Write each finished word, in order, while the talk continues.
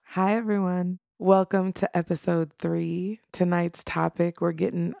Hi, everyone. Welcome to episode 3. Tonight's topic, we're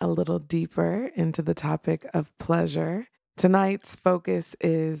getting a little deeper into the topic of pleasure. Tonight's focus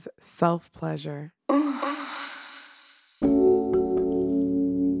is self pleasure.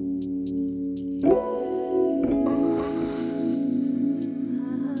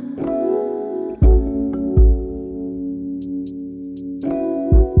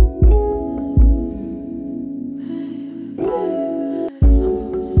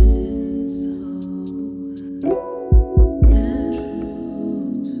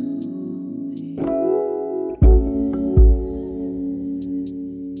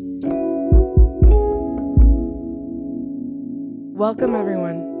 Welcome,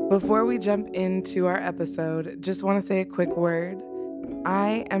 everyone. Before we jump into our episode, just want to say a quick word.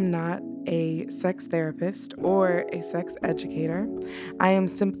 I am not a sex therapist or a sex educator. I am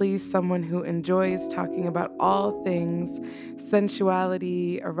simply someone who enjoys talking about all things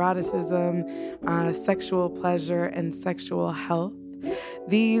sensuality, eroticism, sexual pleasure, and sexual health.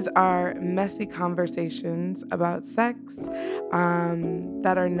 These are messy conversations about sex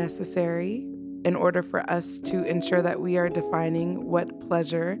that are necessary in order for us to ensure that we are defining what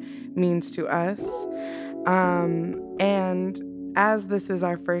pleasure means to us. And as this is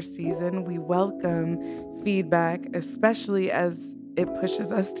our first season, we welcome feedback, especially as it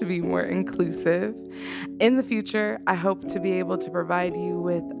pushes us to be more inclusive. In the future, I hope to be able to provide you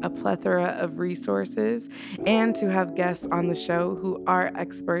with a plethora of resources and to have guests on the show who are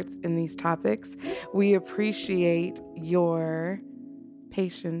experts in these topics. We appreciate your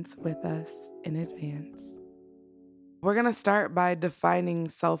patience with us in advance. We're going to start by defining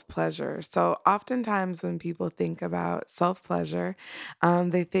self pleasure. So, oftentimes when people think about self pleasure,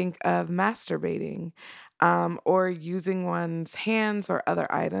 they think of masturbating or using one's hands or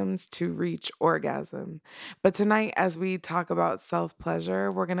other items to reach orgasm. But tonight, as we talk about self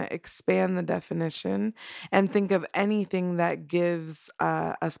pleasure, we're going to expand the definition and think of anything that gives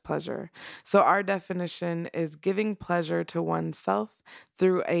us pleasure. So, our definition is giving pleasure to oneself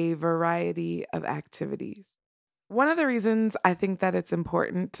through a variety of activities. One of the reasons I think that it's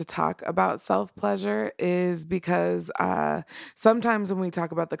important to talk about self pleasure is because sometimes when we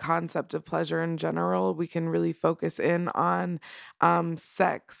talk about the concept of pleasure in general, we can really focus in on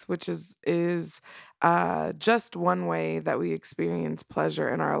sex, which is just one way that we experience pleasure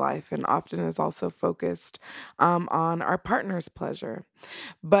in our life, and often is also focused on our partner's pleasure.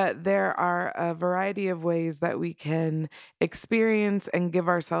 But there are a variety of ways that we can experience and give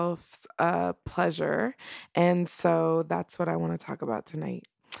ourselves pleasure. And so that's what I want to talk about tonight.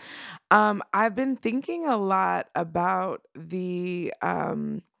 I've been thinking a lot about the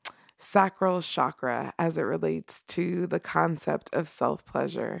sacral chakra as it relates to the concept of self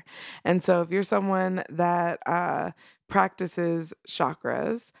pleasure. And so, if you're someone that practices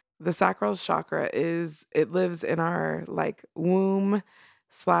chakras, the sacral chakra it lives in our like womb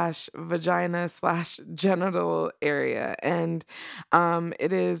slash vagina slash genital area, and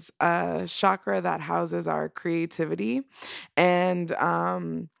it is a chakra that houses our creativity, and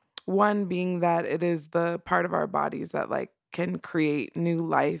one being that it is the part of our bodies that like can create new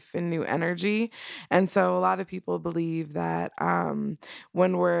life and new energy. And so a lot of people believe that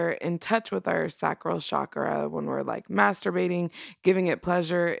when we're in touch with our sacral chakra, when we're like masturbating, giving it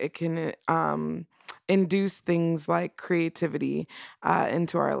pleasure, it can induce things like creativity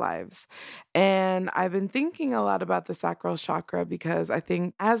into our lives. And I've been thinking a lot about the sacral chakra because I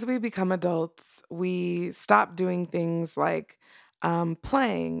think as we become adults, we stop doing things like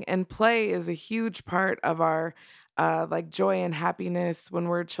playing, and play is a huge part of our like joy and happiness when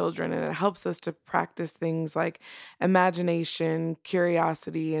we're children, and it helps us to practice things like imagination,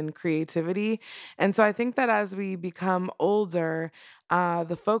 curiosity, and creativity. And so I think that as we become older,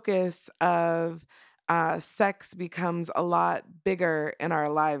 the focus of sex becomes a lot bigger in our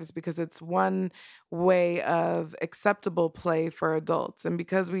lives because it's one way of acceptable play for adults. And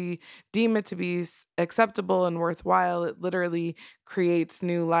because we deem it to be acceptable and worthwhile, it literally creates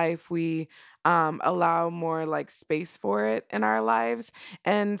new life. We allow more like space for it in our lives.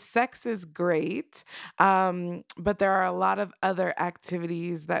 And sex is great, but there are a lot of other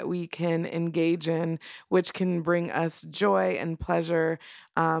activities that we can engage in, which can bring us joy and pleasure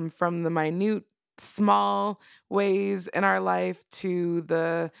from the minute, small ways in our life to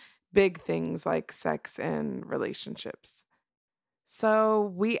the big things like sex and relationships.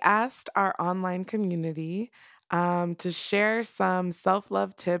 So, we asked our online community to share some self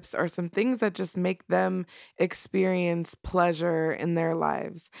love tips or some things that just make them experience pleasure in their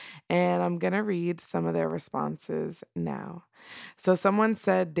lives. And I'm going to read some of their responses now. So, someone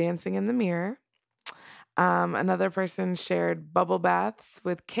said dancing in the mirror. Another person shared bubble baths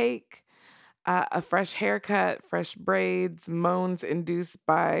with cake, a fresh haircut, fresh braids, moans induced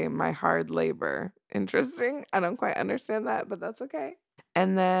by my hard labor. Interesting. I don't quite understand that, but that's okay.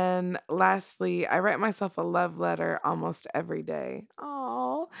 And then lastly, I write myself a love letter almost every day.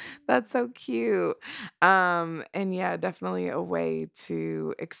 Oh, that's so cute. And yeah, definitely a way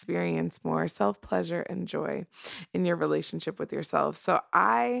to experience more self-pleasure and joy in your relationship with yourself. So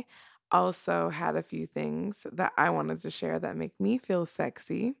I also had a few things that I wanted to share that make me feel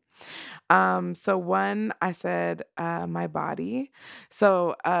sexy. So one, I said, my body.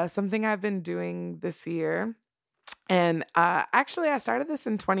 So something I've been doing this year, and actually, I started this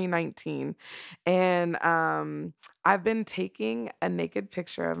in 2019, and I've been taking a naked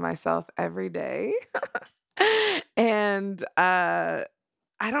picture of myself every day, and I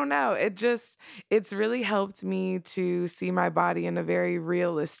don't know. It's really helped me to see my body in a very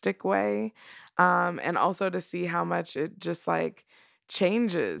realistic way. And also to see how much it just like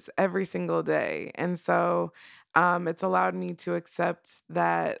changes every single day. And so it's allowed me to accept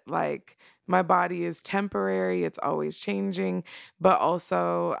that like my body is temporary, it's always changing, but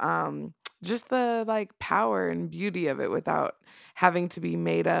also just the like power and beauty of it without having to be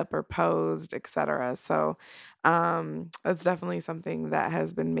made up or posed, etc. So that's definitely something that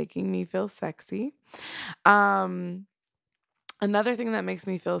has been making me feel sexy. Um, Another thing that makes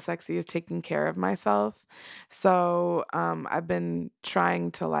me feel sexy is taking care of myself. So I've been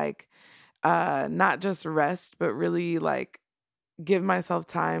trying to like not just rest, but really like give myself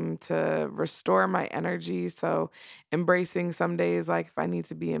time to restore my energy. So, embracing some days, like if I need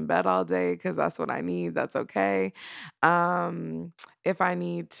to be in bed all day, because that's what I need, that's okay. Um, if I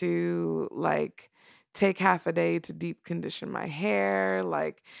need to, like, take half a day to deep condition my hair,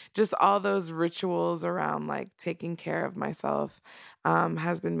 like just all those rituals around like taking care of myself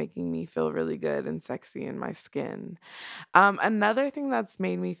has been making me feel really good and sexy in my skin. Another thing that's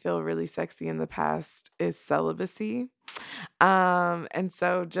made me feel really sexy in the past is celibacy. And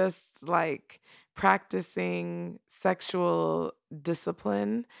so just like practicing sexual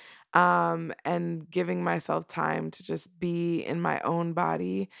discipline, and giving myself time to just be in my own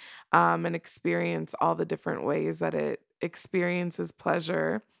body, and experience all the different ways that it experiences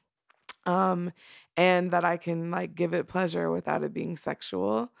pleasure, um, and that I can like give it pleasure without it being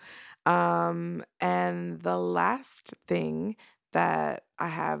sexual. And the last thing that I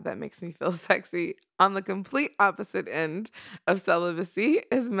have that makes me feel sexy on the complete opposite end of celibacy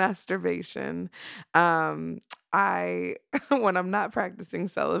is masturbation. I, when I'm not practicing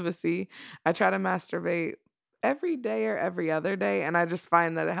celibacy, I try to masturbate every day or every other day. And I just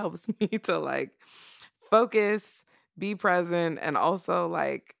find that it helps me to like focus, be present, and also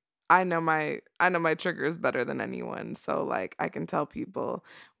like I know my triggers better than anyone. So like I can tell people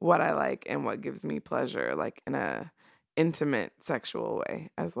what I like and what gives me pleasure like in a intimate sexual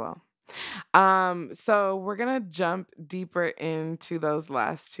way as well. So we're gonna jump deeper into those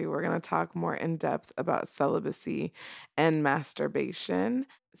last two. We're gonna talk more in depth about celibacy and masturbation.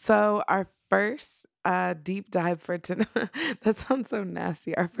 So our first deep dive for tonight that sounds so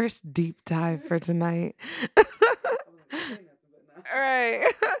nasty. Our first deep dive for tonight. All right.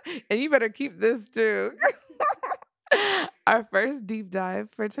 And you better keep this too. Our first deep dive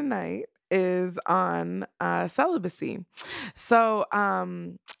for tonight is on celibacy. So,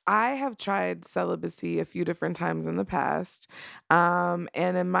 I have tried celibacy a few different times in the past. And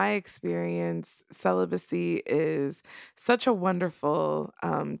in my experience, celibacy is such a wonderful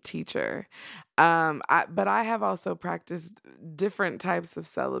teacher. But I have also practiced different types of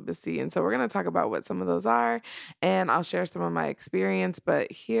celibacy. And so we're going to talk about what some of those are, and I'll share some of my experience.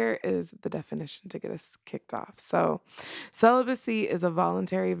 But here is the definition to get us kicked off. So, celibacy is a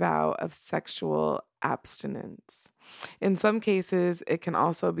voluntary vow of sexual abstinence. In some cases, it can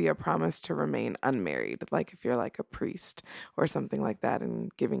also be a promise to remain unmarried, like if you're like a priest or something like that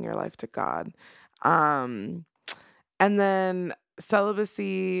and giving your life to God. Um, and then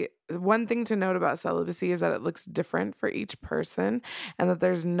celibacy, one thing to note about celibacy is that it looks different for each person and that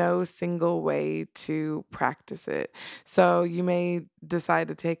there's no single way to practice it. So you may decide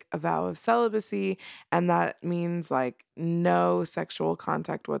to take a vow of celibacy, and that means like no sexual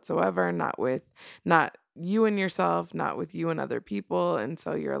contact whatsoever, not you and yourself, not with you and other people. And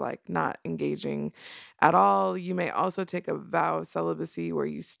so you're like not engaging at all. You may also take a vow of celibacy where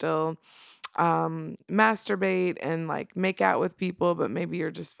you still masturbate and like make out with people, but maybe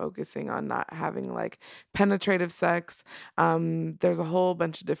you're just focusing on not having like penetrative sex. There's a whole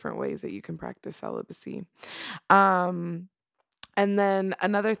bunch of different ways that you can practice celibacy. Um, and then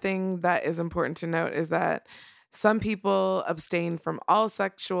another thing that is important to note is that Some people abstain from all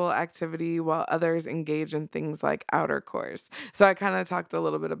sexual activity while others engage in things like outer course. So I kind of talked a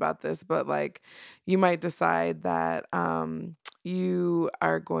little bit about this, but like you might decide that you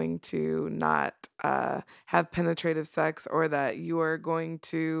are going to not have penetrative sex, or that you are going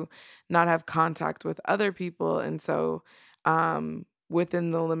to not have contact with other people. And so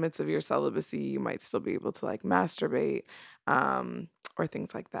within the limits of your celibacy, you might still be able to like masturbate or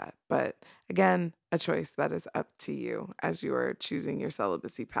things like that. But again, a choice that is up to you as you are choosing your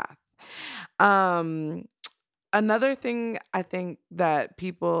celibacy path. Um, Another thing I think that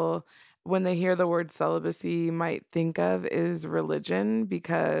people, when they hear the word celibacy, might think of is religion,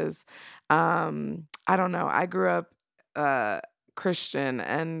 because I don't know. I grew up uh, Christian,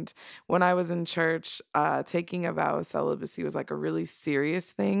 and when I was in church, taking a vow of celibacy was like a really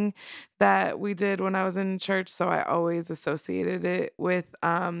serious thing that we did when I was in church. So I always associated it with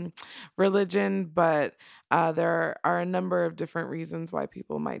religion, but there are a number of different reasons why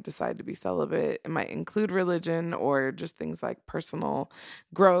people might decide to be celibate. It might include religion or just things like personal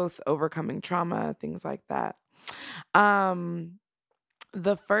growth, overcoming trauma, things like that. Um,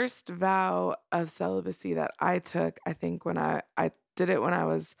 the first vow of celibacy that I took, I think when I did it when I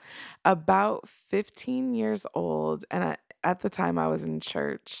was about 15 years old, and at the time I was in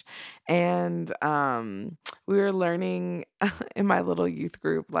church, and we were learning in my little youth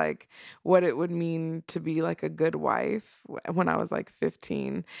group like what it would mean to be like a good wife when I was like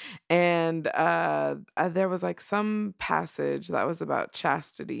 15. And there was like some passage that was about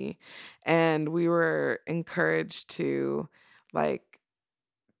chastity, and we were encouraged to like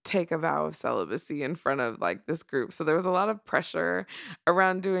take a vow of celibacy in front of like this group. So there was a lot of pressure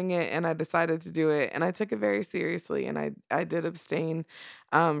around doing it, and I decided to do it, and I took it very seriously, and I did abstain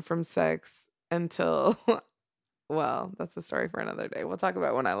from sex until well, that's a story for another day. We'll talk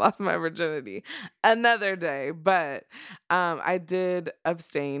about when I lost my virginity another day. But I did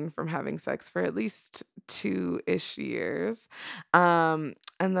abstain from having sex for at least 2-ish years. And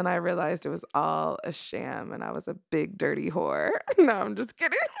then I realized it was all a sham and I was a big dirty whore. No, I'm just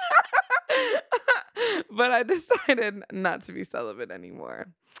kidding. But I decided not to be celibate anymore.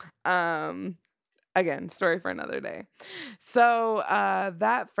 Um, Again, story for another day. So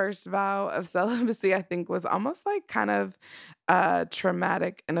that first vow of celibacy, I think, was almost like kind of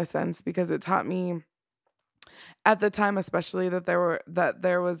traumatic in a sense, because it taught me at the time, especially, that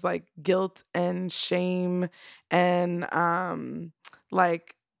there was like guilt and shame and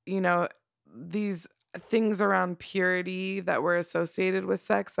like, you know, these things around purity that were associated with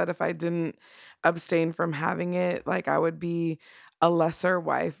sex, that if I didn't abstain from having it, like I would be a lesser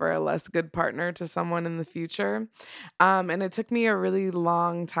wife or a less good partner to someone in the future. And it took me a really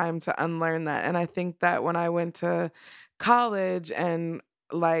long time to unlearn that. And I think that when I went to college and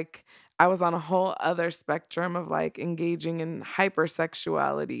like I was on a whole other spectrum of like engaging in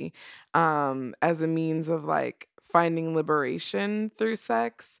hypersexuality as a means of like finding liberation through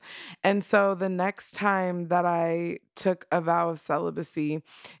sex. And so the next time that I took a vow of celibacy,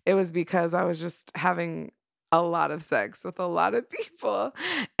 it was because I was just having a lot of sex with a lot of people.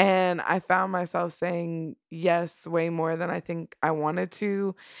 And I found myself saying yes way more than I think I wanted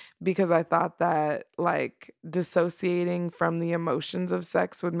to, because I thought that like dissociating from the emotions of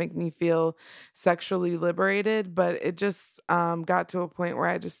sex would make me feel sexually liberated. But it just got to a point where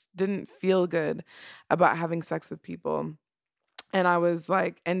I just didn't feel good about having sex with people. And I was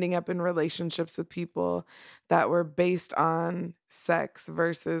like ending up in relationships with people that were based on sex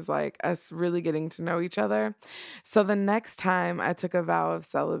versus like us really getting to know each other. So the next time I took a vow of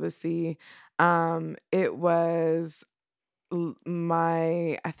celibacy, it was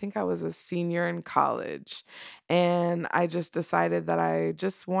I think I was a senior in college, and I just decided that I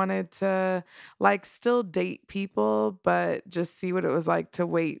just wanted to like still date people, but just see what it was like to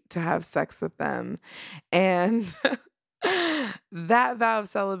wait to have sex with them. And that vow of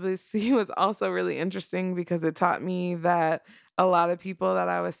celibacy was also really interesting because it taught me that a lot of people that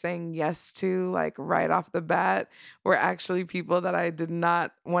I was saying yes to, like right off the bat, were actually people that I did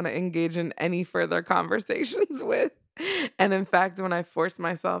not want to engage in any further conversations with. And in fact, when I forced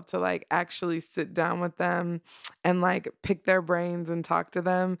myself to like actually sit down with them and like pick their brains and talk to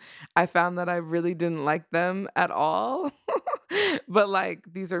them, I found that I really didn't like them at all. But like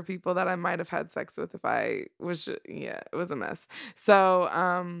these are people that I might have had sex with if I was yeah, it was a mess. So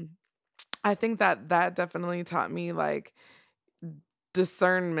I think that that definitely taught me like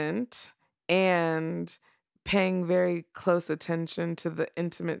discernment and paying very close attention to the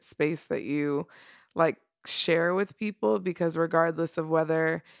intimate space that you like share with people, because regardless of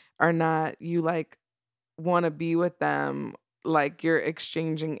whether or not you like want to be with them, like you're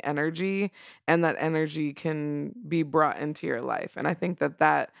exchanging energy, and that energy can be brought into your life. And I think that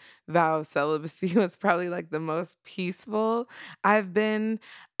that vow of celibacy was probably like the most peaceful I've been,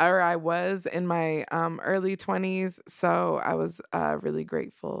 or I was in my early 20s. So I was really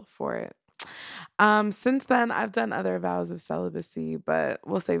grateful for it. Since then, I've done other vows of celibacy, but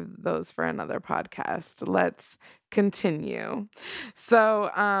we'll save those for another podcast. Let's continue. So,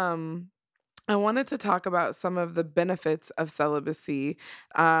 I wanted to talk about some of the benefits of celibacy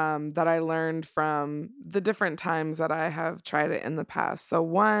that I learned from the different times that I have tried it in the past. So,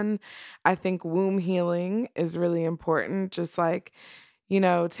 one, I think womb healing is really important, just like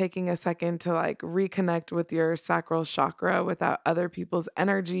taking a second to like reconnect with your sacral chakra without other people's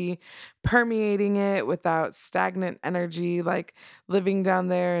energy permeating it, without stagnant energy, like living down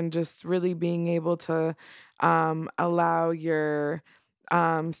there and just really being able to allow your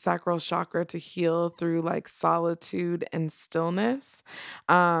sacral chakra to heal through like solitude and stillness.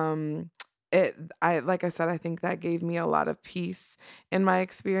 Um, like I said, I think that gave me a lot of peace in my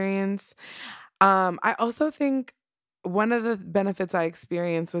experience. I also think one of the benefits I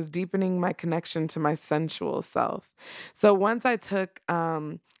experienced was deepening my connection to my sensual self. So once I took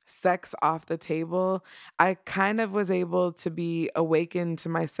sex off the table, I kind of was able to be awakened to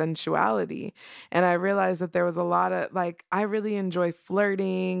my sensuality. And I realized that there was a lot of like, I really enjoy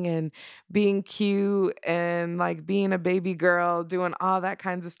flirting and being cute and like being a baby girl, doing all that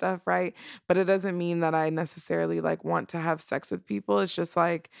kinds of stuff, right? But it doesn't mean that I necessarily like want to have sex with people. It's just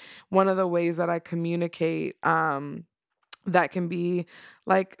like one of the ways that I communicate that can be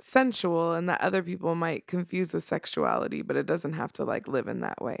like sensual and that other people might confuse with sexuality, but it doesn't have to like live in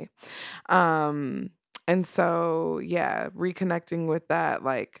that way. Um and so yeah, reconnecting with that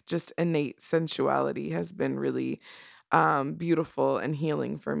like just innate sensuality has been really beautiful and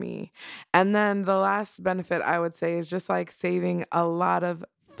healing for me. And then the last benefit I would say is just like saving a lot of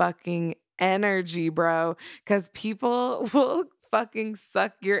fucking energy, bro, cuz people will fucking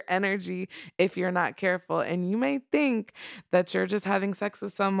suck your energy if you're not careful. And you may think that you're just having sex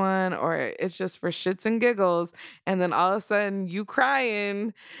with someone or it's just for shits and giggles. And then all of a sudden you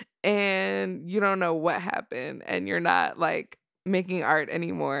crying and you don't know what happened and you're not like making art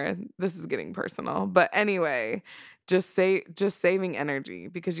anymore. This is getting personal. But anyway, just saving energy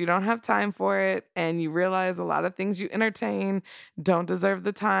because you don't have time for it and you realize a lot of things you entertain don't deserve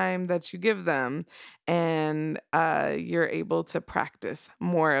the time that you give them, and you're able to practice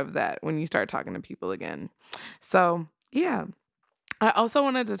more of that when you start talking to people again. So yeah, I also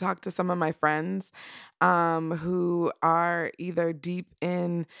wanted to talk to some of my friends who are either deep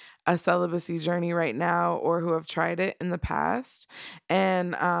in a celibacy journey right now or who have tried it in the past.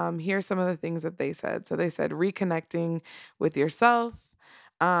 And here's some of the things that they said. So they said reconnecting with yourself,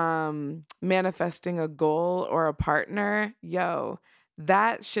 manifesting a goal or a partner. Yo,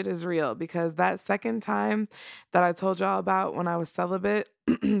 that shit is real because that second time that I told y'all about when I was celibate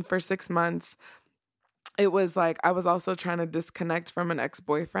for 6 months, it was like I was also trying to disconnect from an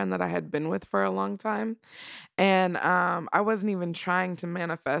ex-boyfriend that I had been with for a long time. And I wasn't even trying to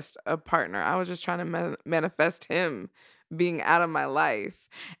manifest a partner. I was just trying to manifest him being out of my life.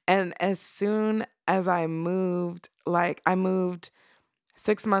 And as soon as I moved, like I moved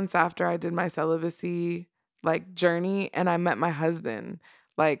 6 months after I did my celibacy like journey, and I met my husband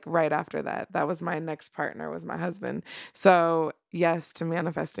like right after that. That was my next partner, was my husband. So yes to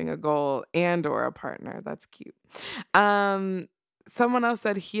manifesting a goal and or a partner. That's cute. Um Someone else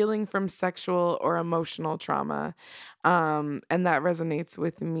said healing from sexual or emotional trauma. And that resonates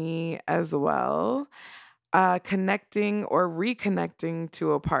with me as well. Connecting or reconnecting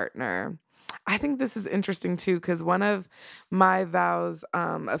to a partner. I think this is interesting too, because one of my vows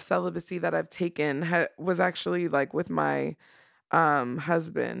of celibacy that I've taken was actually like with my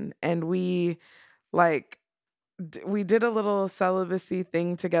husband, and we like we did a little celibacy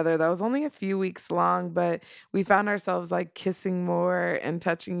thing together that was only a few weeks long, but we found ourselves like kissing more and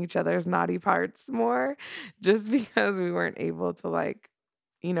touching each other's naughty parts more just because we weren't able to like,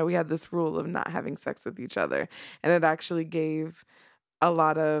 we had this rule of not having sex with each other, and it actually gave a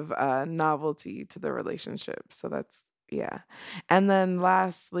lot of novelty to the relationship. So that's, yeah. And then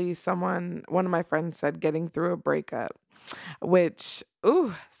lastly, one of my friends said getting through a breakup, which,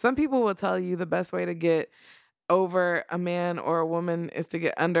 ooh, some people will tell you the best way to get over a man or a woman is to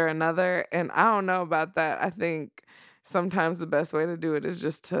get under another. And I don't know about that. I think sometimes the best way to do it is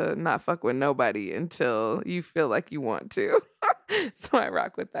just to not fuck with nobody until you feel like you want to. So I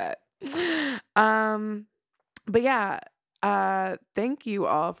rock with that. Um, but yeah, thank you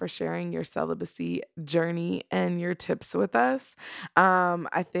all for sharing your celibacy journey and your tips with us.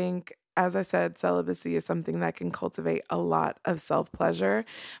 I think as I said, celibacy is something that can cultivate a lot of self pleasure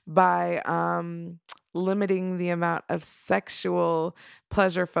by limiting the amount of sexual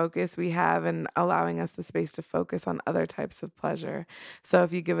pleasure focus we have and allowing us the space to focus on other types of pleasure. So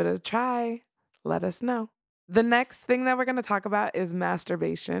if you give it a try, let us know. The next thing that we're going to talk about is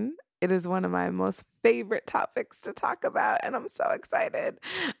masturbation. It is one of my most favorite topics to talk about, and I'm so excited.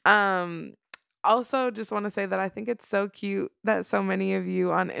 Um, Also, just want to say that I think it's so cute that so many of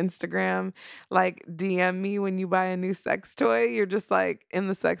you on Instagram like DM me when you buy a new sex toy. You're just like in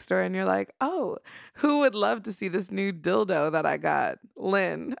the sex store and you're like, oh, who would love to see this new dildo that I got?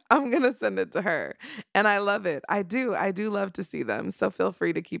 Lynn, I'm going to send it to her. And I love it. I do. I do love to see them. So feel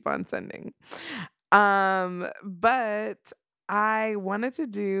free to keep on sending. But I wanted to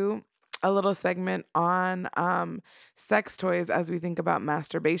do a little segment on sex toys as we think about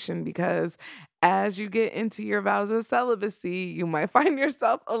masturbation because as you get into your vows of celibacy, you might find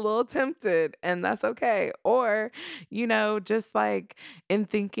yourself a little tempted, and that's okay. Or, just like in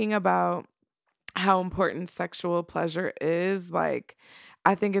thinking about how important sexual pleasure is, like,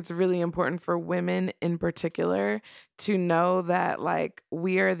 I think it's really important for women in particular to know that, like,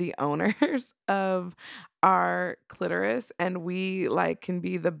 we are the owners of our clitoris and we like can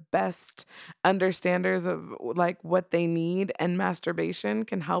be the best understanders of like what they need, and masturbation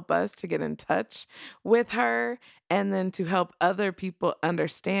can help us to get in touch with her and then to help other people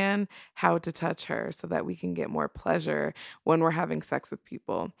understand how to touch her so that we can get more pleasure when we're having sex with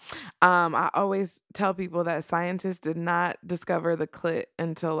people. I always tell people that scientists did not discover the clit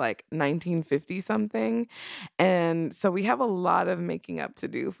until like 1950 something. And so we have a lot of making up to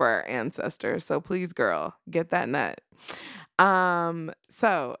do for our ancestors. So please, girl, get that nut.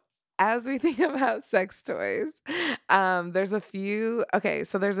 So as we think about sex toys, there's a few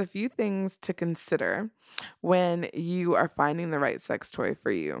things to consider when you are finding the right sex toy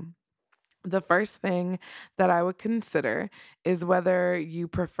for you. The first thing that I would consider is whether you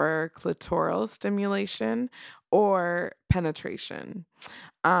prefer clitoral stimulation or penetration.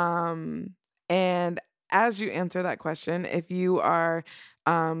 And as you answer that question, if you are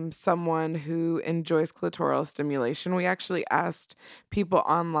someone who enjoys clitoral stimulation, we actually asked people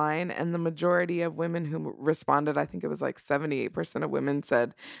online, and the majority of women who responded, I think it was like 78% of women,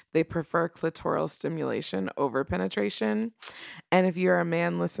 said they prefer clitoral stimulation over penetration. And if you're a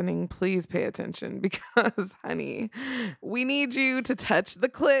man listening, please pay attention because, honey, we need you to touch the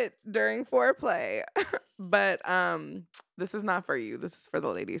clit during foreplay. But this is not for you. This is for the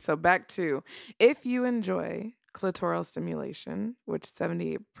ladies. So back to, if you enjoy clitoral stimulation, which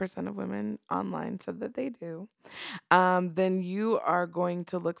 78% of women online said that they do, then you are going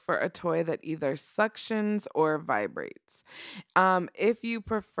to look for a toy that either suctions or vibrates. If you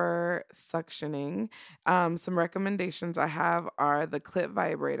prefer suctioning, some recommendations I have are the clit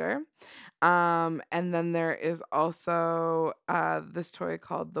vibrator. And then there is also this toy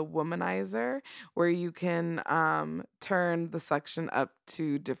called the womanizer, where you can turn the suction up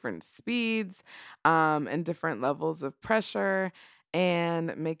to different speeds and different levels of pressure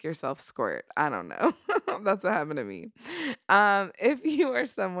and make yourself squirt. I don't know. That's what happened to me. If you are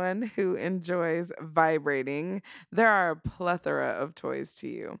someone who enjoys vibrating, there are a plethora of toys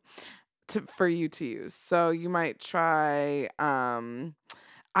for you to use. So you might try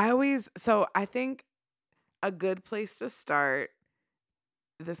I think a good place to start,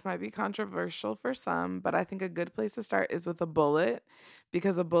 this might be controversial for some, but I think a good place to start is with a bullet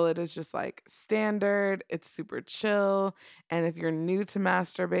because a bullet is just like standard, it's super chill. And if you're new to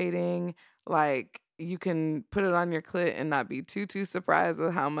masturbating, like you can put it on your clit and not be too surprised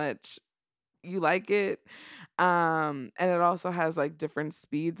with how much you like it. And it also has like different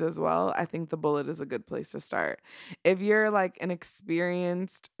speeds as well. I think the bullet is a good place to start. If you're like an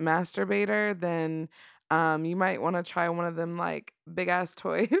experienced masturbator, then you might want to try one of them like big ass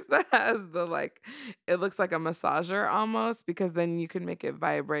toys that has the like, it looks like a massager almost, because then you can make it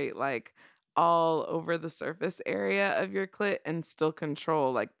vibrate like all over the surface area of your clit and still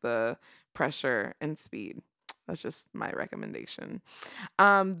control like the pressure and speed. That's just my recommendation.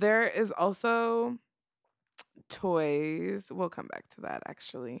 There is also toys. We'll come back to that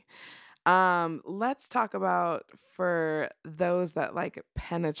actually. Let's talk about for those that like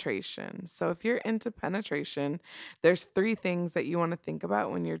penetration. So if you're into penetration, there's three things that you want to think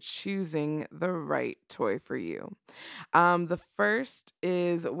about when you're choosing the right toy for you. The first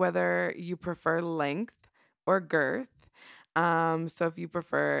is whether you prefer length or girth. So if you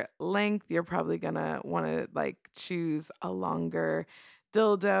prefer length, you're probably gonna want to like choose a longer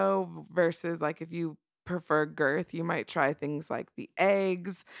dildo versus like if you prefer girth, you might try things like the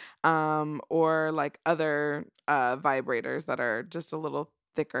eggs, or like other vibrators that are just a little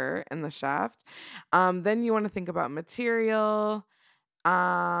thicker in the shaft. Then you want to think about material.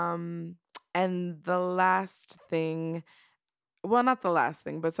 Um, and the last thing, well, not the last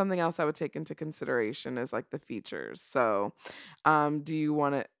thing, but something else I would take into consideration is like the features. So, do you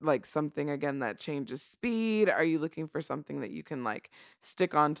want it like something again that changes speed? Are you looking for something that you can like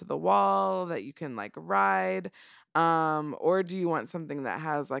stick onto the wall, that you can like ride? Or do you want something that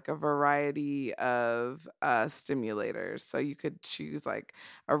has like a variety of stimulators? So you could choose like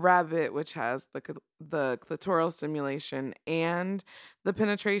a rabbit, which has the clitoral stimulation and the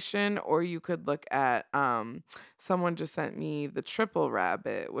penetration, or you could look at someone just sent me the triple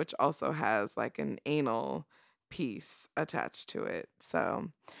rabbit, which also has like an anal piece attached to it. So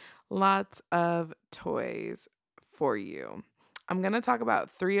lots of toys for you. I'm going to talk about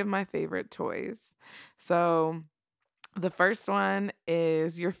 3 of my favorite toys. So the first one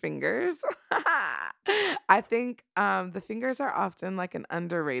is your fingers. I think the fingers are often like an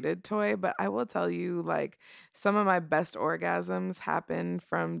underrated toy, but I will tell you, like, some of my best orgasms happen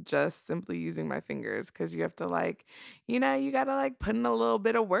from just simply using my fingers because you have to, like, you got to like put in a little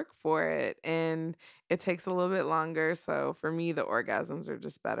bit of work for it and it takes a little bit longer. So for me, the orgasms are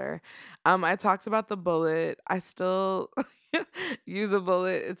just better. I talked about the bullet. I still use a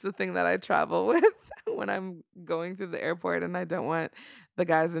bullet. It's the thing that I travel with when I'm going through the airport and I don't want the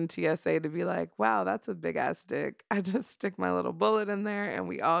guys in TSA to be like, wow, that's a big ass dick. I just stick my little bullet in there and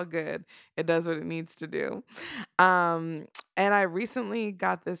we all good. It does what it needs to do. And I recently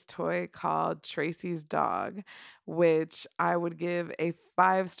got this toy called Tracy's Dog, which I would give a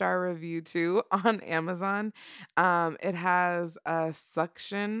 5-star review to on Amazon. It has a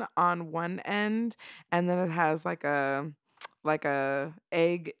suction on one end, and then it has like a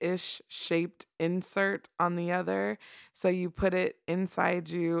egg-ish shaped insert on the other. So you put it inside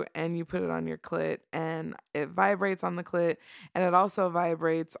you and you put it on your clit and it vibrates on the clit and it also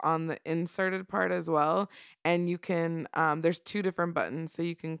vibrates on the inserted part as well. And you can there's 2 different buttons so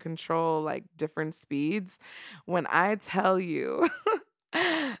you can control like different speeds. When I tell you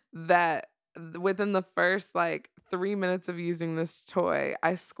that within the first like 3 minutes of using this toy,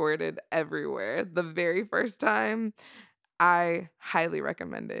 I squirted everywhere. The very first time, I highly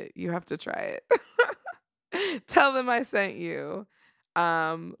recommend it. You have to try it. Tell them I sent you.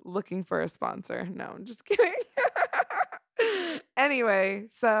 Looking for a sponsor. No, I'm just kidding. Anyway,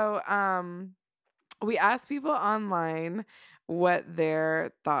 so we asked people online what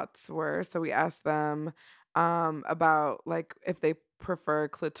their thoughts were. So we asked them about like if they prefer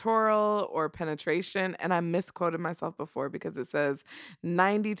clitoral or penetration. And I misquoted myself before because it says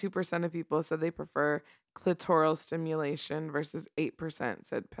 92% of people said they prefer clitoral stimulation versus 8%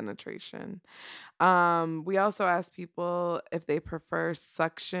 said penetration. We also asked people if they prefer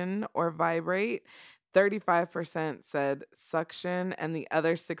suction or vibrate. 35% said suction, and the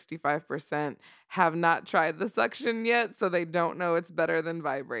other 65% have not tried the suction yet, so they don't know it's better than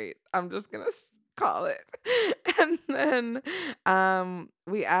vibrate. I'm just going to call it. And then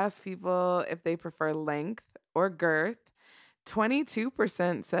we asked people if they prefer length or girth.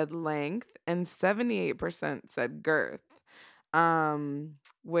 22% said length, and 78% said girth.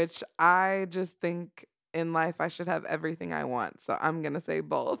 Which I just think in life I should have everything I want, so I'm going to say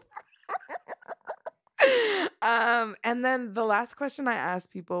both. And then the last question I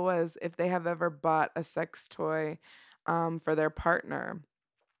asked people was if they have ever bought a sex toy for their partner.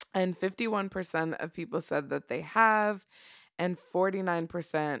 And 51% of people said that they have, and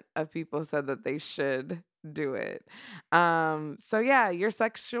 49% of people said that they should do it. So yeah, your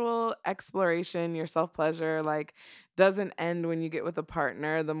sexual exploration, your self-pleasure, like doesn't end when you get with a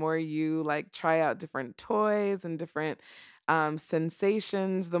partner. The more you like try out different toys and different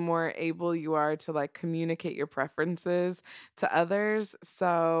sensations, the more able you are to like communicate your preferences to others.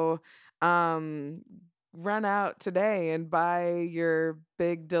 So run out today and buy your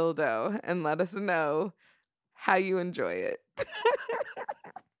big dildo and let us know how you enjoy it.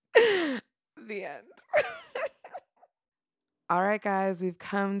 The end. All right, guys, we've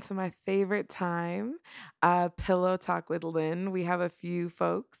come to my favorite time, Pillow Talk with Lynn. We have a few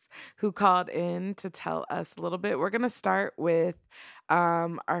folks who called in to tell us a little bit. We're going to start with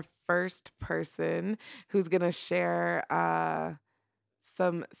our first person who's going to share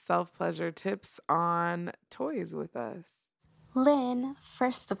some self-pleasure tips on toys with us. Lynn,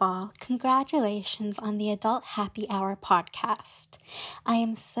 first of all, congratulations on the Adult Happy Hour podcast. I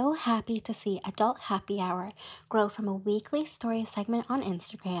am so happy to see Adult Happy Hour grow from a weekly story segment on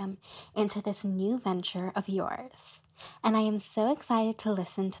Instagram into this new venture of yours. And I am so excited to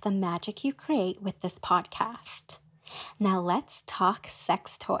listen to the magic you create with this podcast. Now let's talk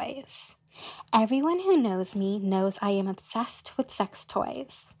sex toys. Everyone who knows me knows I am obsessed with sex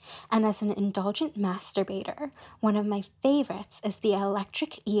toys. And as an indulgent masturbator, one of my favorites is the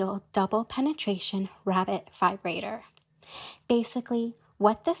Electric Eel Double Penetration Rabbit Vibrator. Basically,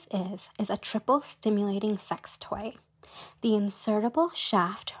 what this is a triple stimulating sex toy. The insertable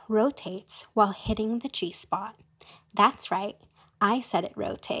shaft rotates while hitting the G-spot. That's right, I said it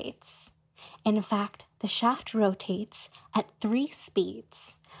rotates. In fact, the shaft rotates at 3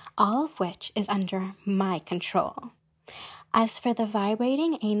 speeds, all of which is under my control. As for the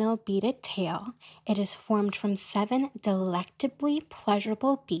vibrating anal beaded tail, it is formed from 7 delectably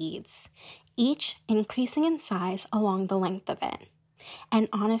pleasurable beads, each increasing in size along the length of it. And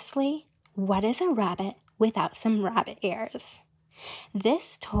honestly, what is a rabbit without some rabbit ears?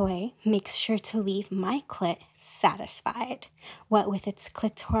 This toy makes sure to leave my clit satisfied, what with its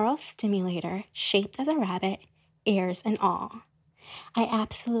clitoral stimulator shaped as a rabbit, ears and all. I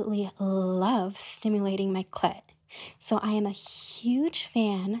absolutely love stimulating my clit, so I am a huge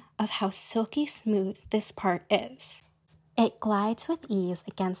fan of how silky smooth this part is. It glides with ease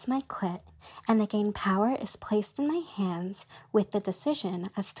against my clit, and again power is placed in my hands with the decision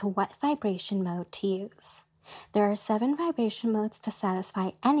as to what vibration mode to use. There are 7 vibration modes to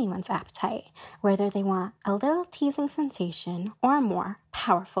satisfy anyone's appetite, whether they want a little teasing sensation or a more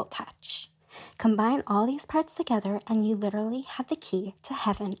powerful touch. Combine all these parts together and you literally have the key to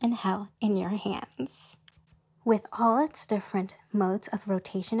heaven and hell in your hands. With all its different modes of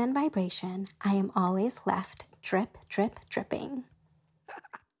rotation and vibration, I am always left drip, drip, dripping.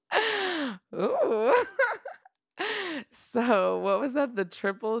 Ooh. So, what was that? The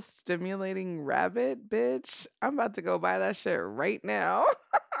triple stimulating rabbit, bitch? I'm about to go buy that shit right now.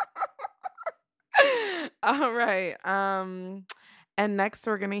 All right. And next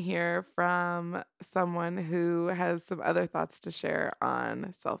we're going to hear from someone who has some other thoughts to share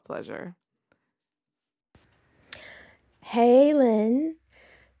on self-pleasure. Hey, Lynn.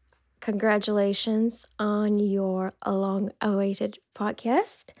 Congratulations on your long-awaited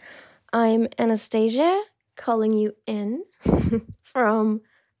podcast. I'm Anastasia, calling you in from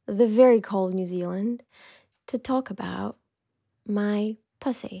the very cold New Zealand to talk about my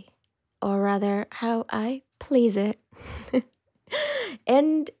pussy, or rather, how I please it.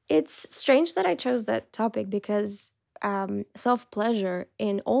 And it's strange that I chose that topic because self-pleasure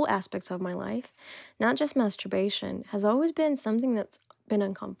in all aspects of my life, not just masturbation, has always been something that's been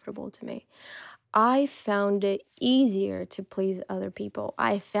uncomfortable to me. I found it easier to please other people.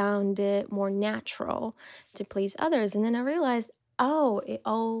 I found it more natural to please others. And then I realized, oh, it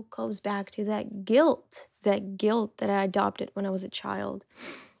all goes back to that guilt that I adopted when I was a child.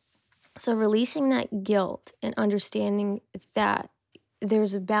 So releasing that guilt and understanding that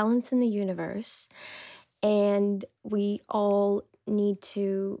there's a balance in the universe and we all need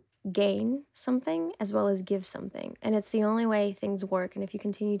to gain something as well as give something. And it's the only way things work. And if you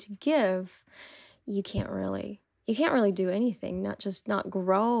continue to give, you can't really do anything, not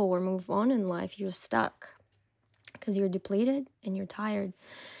grow or move on in life. You're stuck because you're depleted and you're tired.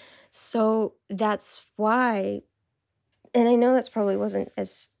 So that's why, and I know that's probably wasn't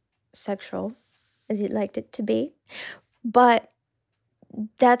as sexual as you'd liked it to be, but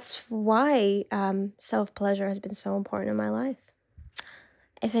that's why self-pleasure has been so important in my life.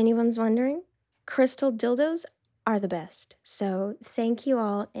 If anyone's wondering, crystal dildos are the best. So thank you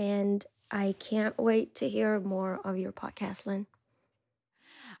all, and I can't wait to hear more of your podcast, Lynn.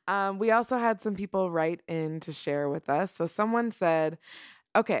 We also had some people write in to share with us. So someone said,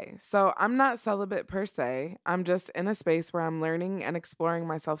 okay, so I'm not celibate per se. I'm just in a space where I'm learning and exploring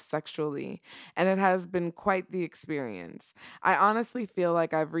myself sexually, and it has been quite the experience. I honestly feel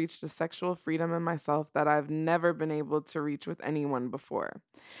like I've reached a sexual freedom in myself that I've never been able to reach with anyone before.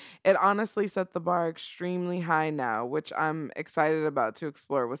 It honestly set the bar extremely high now, which I'm excited about to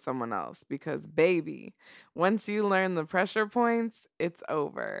explore with someone else because, baby, once you learn the pressure points, it's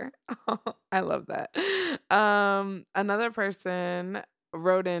over. I love that. Another person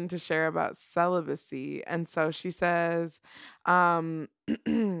wrote in to share about celibacy. And so she says, um,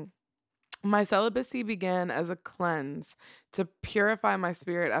 my celibacy began as a cleanse to purify my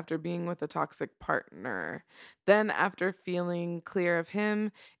spirit after being with a toxic partner. Then, after feeling clear of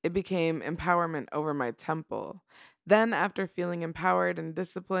him, it became empowerment over my temple. Then, after feeling empowered and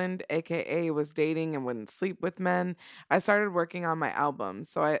disciplined, aka was dating and wouldn't sleep with men, I started working on my album.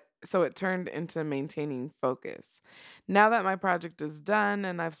 So it turned into maintaining focus. Now that my project is done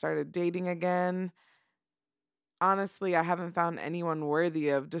and I've started dating again, honestly, I haven't found anyone worthy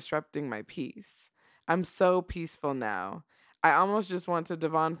of disrupting my peace. I'm so peaceful now. I almost just want to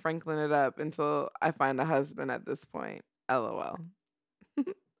Devon Franklin it up until I find a husband at this point. LOL.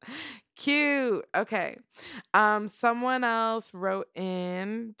 Cute. Okay. Someone else wrote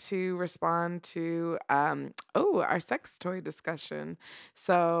in to respond to our sex toy discussion.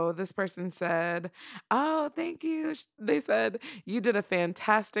 So this person said, "Oh, thank you." They said, "You did a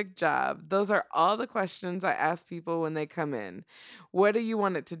fantastic job. Those are all the questions I ask people when they come in. What do you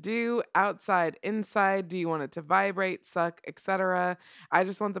want it to do? Outside, inside? Do you want it to vibrate, suck, etc.? I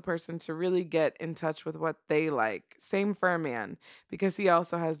just want the person to really get in touch with what they like. Same for a man, because he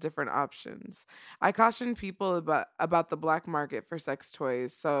also has different options. I caution people about the black market for sex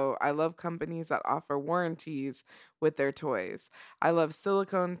toys, so I love companies that offer warranties with their toys. I love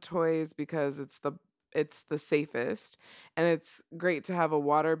silicone toys because it's the safest, and it's great to have a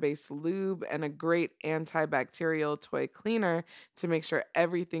water-based lube and a great antibacterial toy cleaner to make sure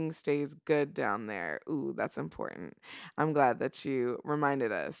everything stays good down there. Ooh, that's important. I'm glad that you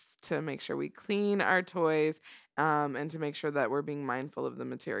reminded us to make sure we clean our toys, and to make sure that we're being mindful of the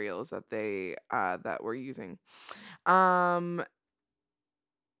materials that we're using. Um,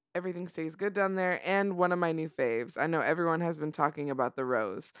 Everything stays good down there. And one of my new faves. I know everyone has been talking about the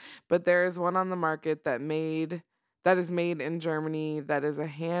Rose, but there is one on the market that is made in Germany that is a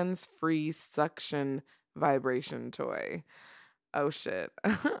hands-free suction vibration toy. Oh shit.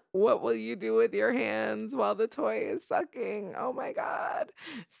 What will you do with your hands while the toy is sucking? Oh my God.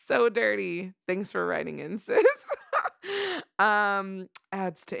 So dirty. Thanks for writing in, sis.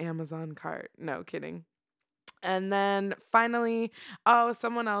 Adds to Amazon cart. No kidding. And then finally,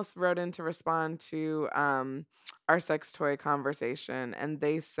 someone else wrote in to respond to our sex toy conversation, and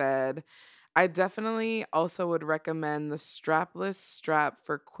they said, I definitely also would recommend the strapless strap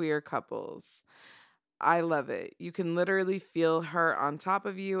for queer couples. I love it. You can literally feel her on top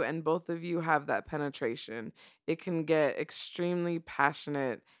of you, and both of you have that penetration. It can get extremely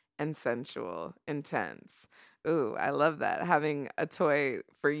passionate and sensual, intense. Ooh, I love that. Having a toy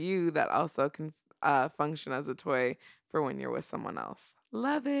for you that also can function as a toy for when you're with someone else.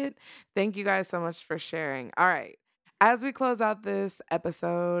 Love it. Thank you guys so much for sharing. All right. As we close out this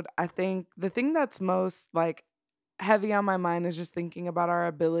episode, I think the thing that's most like heavy on my mind is just thinking about our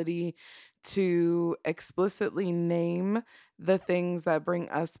ability to explicitly name the things that bring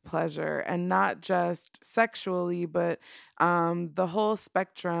us pleasure, and not just sexually, but the whole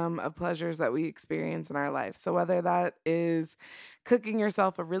spectrum of pleasures that we experience in our life. So whether that is cooking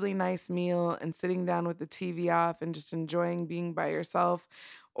yourself a really nice meal and sitting down with the TV off and just enjoying being by yourself,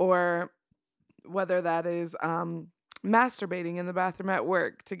 or whether that is masturbating in the bathroom at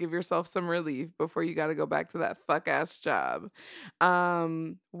work to give yourself some relief before you got to go back to that fuck ass job.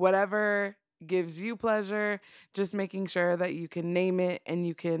 Whatever gives you pleasure, just making sure that you can name it and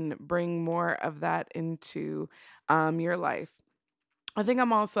you can bring more of that into your life. I think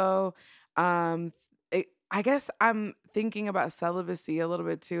I'm also, I guess I'm thinking about celibacy a little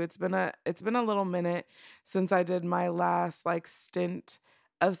bit too. It's been a little minute since I did my last like stint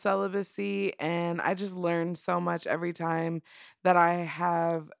of celibacy, and I just learned so much every time that I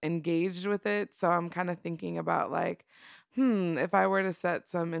have engaged with it. So I'm kind of thinking about like, if I were to set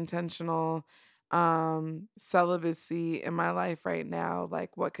some intentional celibacy in my life right now,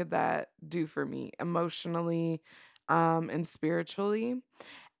 like what could that do for me emotionally and spiritually?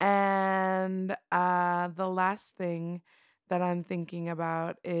 And the last thing that I'm thinking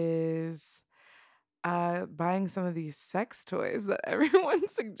about is buying some of these sex toys that everyone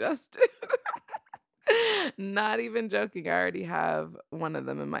suggested. Not even joking. I already have one of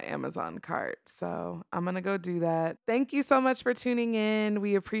them in my Amazon cart. So I'm going to go do that. Thank you so much for tuning in.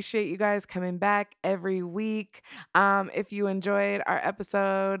 We appreciate you guys coming back every week. If you enjoyed our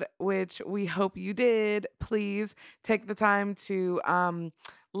episode, which we hope you did, please take the time to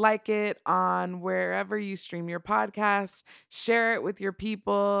like it on wherever you stream your podcasts, share it with your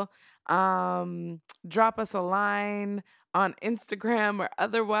people, drop us a line on Instagram or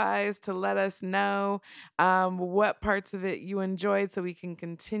otherwise to let us know what parts of it you enjoyed so we can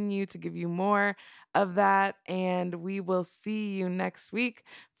continue to give you more of that. And we will see you next week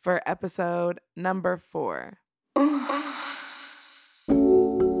for episode number 4.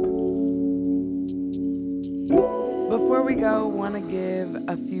 Before we go, want to give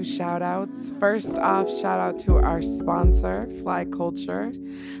a few shout outs. First off, shout out to our sponsor, Fly Culture.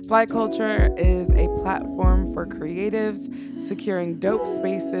 Fly Culture is a platform for creatives securing dope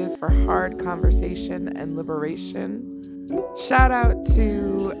spaces for hard conversation and liberation. Shout out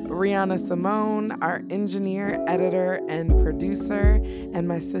to Rihanna Simone, our engineer, editor, and producer, and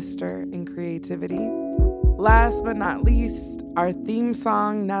my sister in creativity. Last but not least, Our theme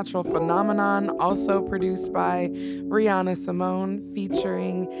song, Natural Phenomenon, also produced by Rihanna Simone,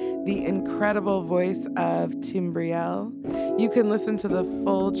 featuring the incredible voice of Timbriel. You can listen to the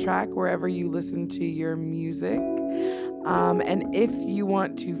full track wherever you listen to your music. And if you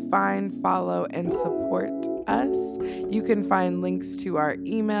want to find, follow, and support us, you can find links to our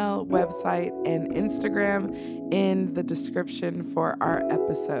email, website, and Instagram in the description for our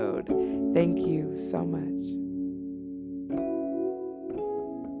episode. Thank you so much.